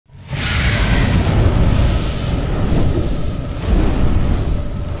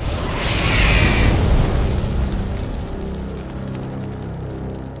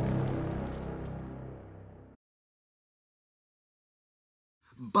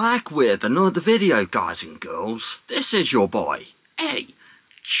back with another video, guys and girls. This is your boy,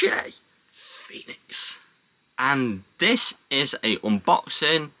 AJ Phoenix. And this is a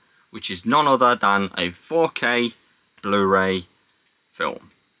unboxing, which is none other than a 4K Blu-ray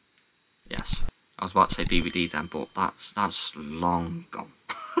film. Yes, I was about to say DVD then, but that's long gone.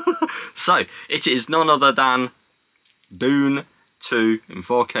 So, it is none other than Dune 2 in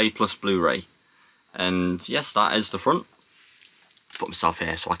 4K plus Blu-ray. And yes, that is the front. Put myself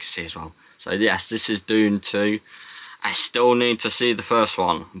here so I can see as well. So yes, this is Dune 2. I still need to see the first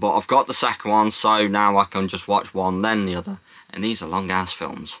one, but I've got the second one, so now I can just watch one then the other. And these are long ass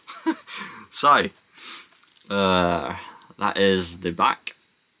films. So that is the back.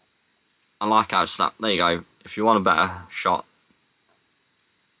 I like how it's snapped. There you go. If you want a better shot,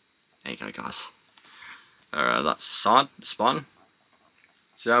 there you go, guys. That's the side, the spine.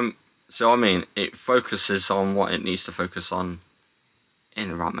 So I mean, it focuses on what it needs to focus on in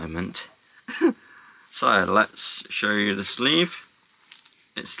the right moment. So let's show you the sleeve.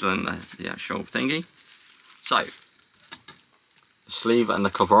 It's still in the actual thingy. So the sleeve and the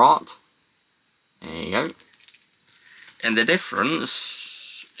cover art. There you go. And the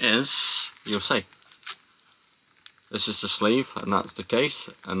difference is, you'll see. This is the sleeve and that's the case,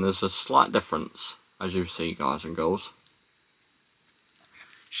 and there's a slight difference, as you see, guys and girls.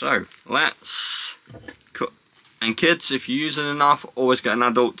 So let's cut. And kids, if you're using a knife, always get an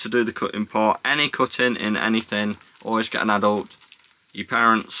adult to do the cutting part. Any cutting in anything, always get an adult, your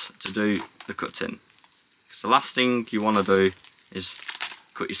parents, to do the cutting. Because the last thing you want to do is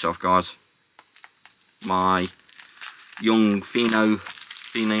cut yourself, guys. My young my young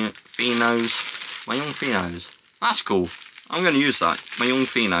Phinos. That's cool. I'm going to use that. My young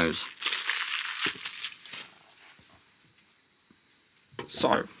Phinos.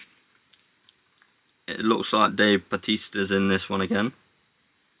 So, it looks like Dave Bautista's in this one again.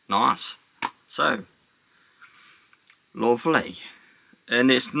 Nice. So, lovely.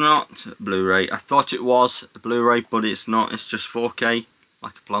 And it's not Blu-ray. I thought it was a Blu-ray, but it's not. It's just 4K,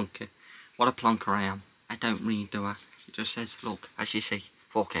 like a plonker. What a plonker I am. I don't read, do I? It just says, look, as you see,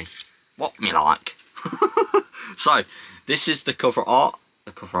 4K. What me like? So, this is the cover art.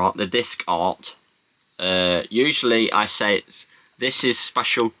 The disc art. Usually I say this is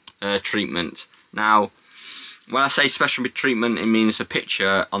special treatment. Now, when I say special treatment, it means a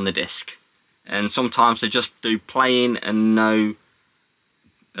picture on the disc. And sometimes they just do plain and no...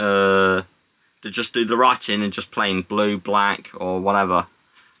 they just do the writing and just plain blue, black, or whatever.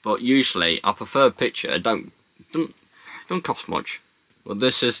 But usually, I prefer a picture. Don't cost much. But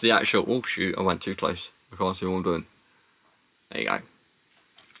this is the actual... Oh shoot, I went too close. I can't see what I'm doing. There you go.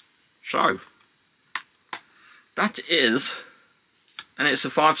 So, that is... And it's a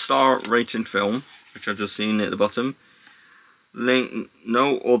 5-star rating film, which I've just seen at the bottom. Link,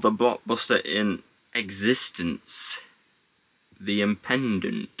 no other blockbuster in existence. The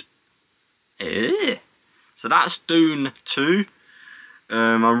Impendent. So that's Dune 2.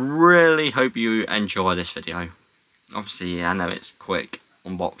 I really hope you enjoy this video. Obviously, I know it's quick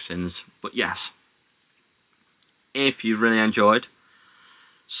unboxings, but yes. If you really enjoyed,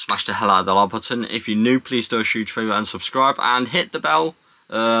 smash the hell out of the like button. If you're new, please do a huge favour and subscribe and hit the bell,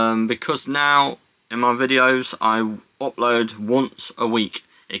 because now in my videos I upload once a week.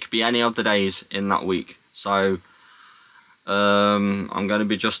 It could be any of the days in that week. So I'm going to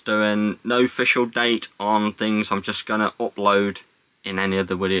be just doing no official date on things. I'm just going to upload in any of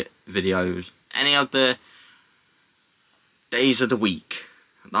the videos, any of the days of the week.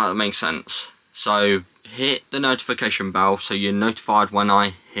 That makes sense. So hit the notification bell so you're notified when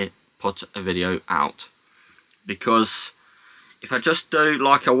I put a video out. Because if I just do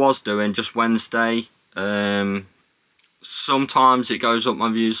like I was doing just Wednesday, sometimes it goes up my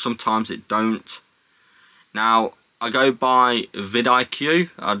views, sometimes it don't. Now I go by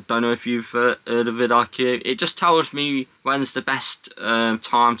vidIQ. I don't know if you've heard of vidIQ. It just tells me when's the best time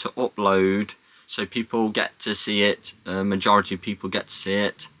to upload, so people get to see it. Majority of people get to see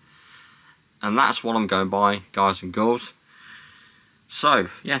it. And that's what I'm going by, guys and girls. So,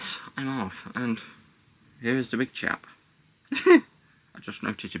 yes, I'm off. And here's the big chap. I just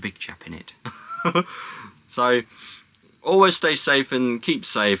noticed a big chap in it. So, always stay safe and keep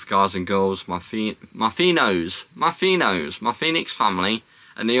safe, guys and girls. My Phinos, my Phoenix family.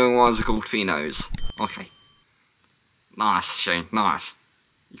 And the young ones are called Phinos. Okay. Nice, Shane, nice.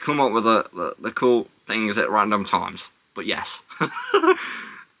 You come up with the cool things at random times. But yes.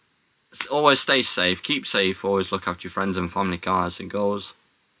 Always stay safe, keep safe, always look after your friends and family, guys and girls.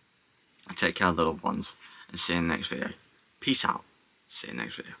 And take care of the loved ones. And see you in the next video. Peace out. See you in the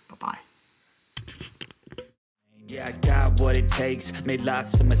next video. Bye bye. Yeah, I got what it takes, made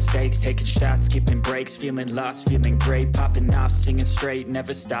lots of mistakes, taking shots, skipping breaks, feeling lost, feeling great, popping off, singing straight,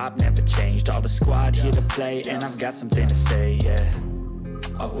 never stopped, never changed, all the squad here to play, and I've got something to say, yeah.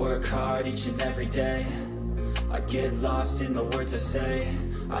 I work hard each and every day, I get lost in the words I say,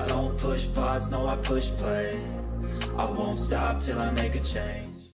 I don't push pause, no I push play, I won't stop till I make a change.